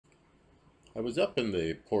I was up in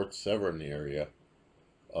the Port Severn area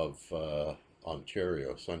of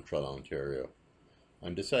Ontario, central Ontario,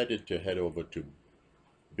 and decided to head over to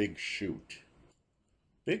Big Chute.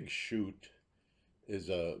 Big Chute is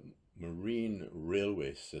a marine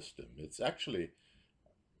railway system. It's actually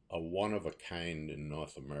a one of a kind in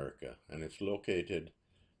North America, and it's located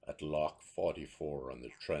at Lock 44 on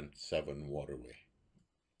the Trent Severn waterway.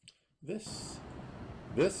 This,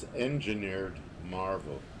 this engineered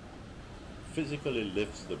marvel physically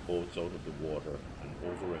lifts the boats out of the water and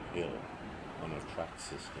over a hill on a track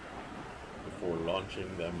system before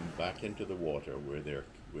launching them back into the water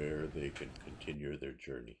where they can continue their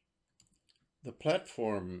journey. The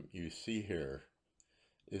platform you see here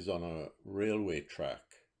is on a railway track,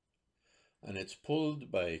 and it's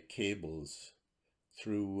pulled by cables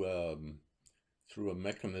through through a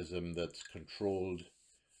mechanism that's controlled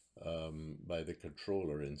by the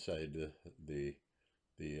controller inside the,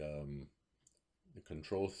 um, the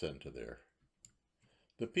control center there.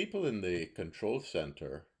 The people in the control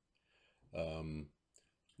center um,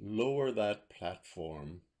 lower that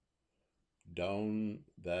platform down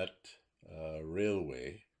that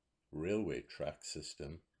railway track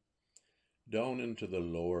system down into the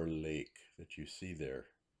lower lake that you see there,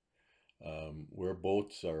 where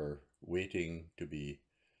boats are waiting to be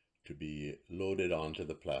loaded onto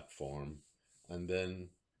the platform, and then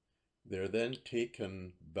they're then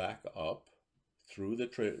taken back up through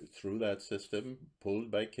through that system,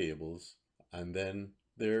 pulled by cables, and then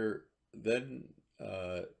they're then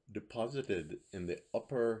deposited in the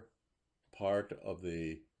upper part of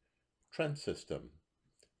the Trent system.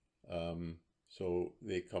 So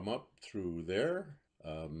they come up through there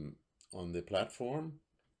on the platform,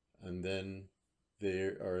 and then they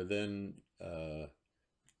are then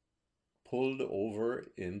pulled over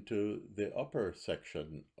into the upper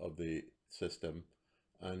section of the system,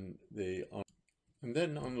 and and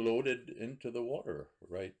then unloaded into the water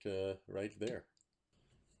right there.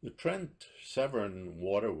 The Trent Severn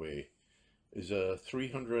waterway is a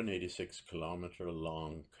 386-kilometer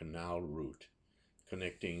long canal route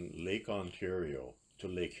connecting Lake Ontario to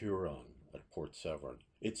Lake Huron at Port Severn.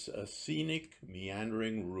 It's a scenic,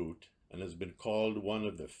 meandering route and has been called one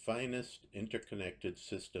of the finest interconnected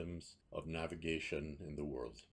systems of navigation in the world.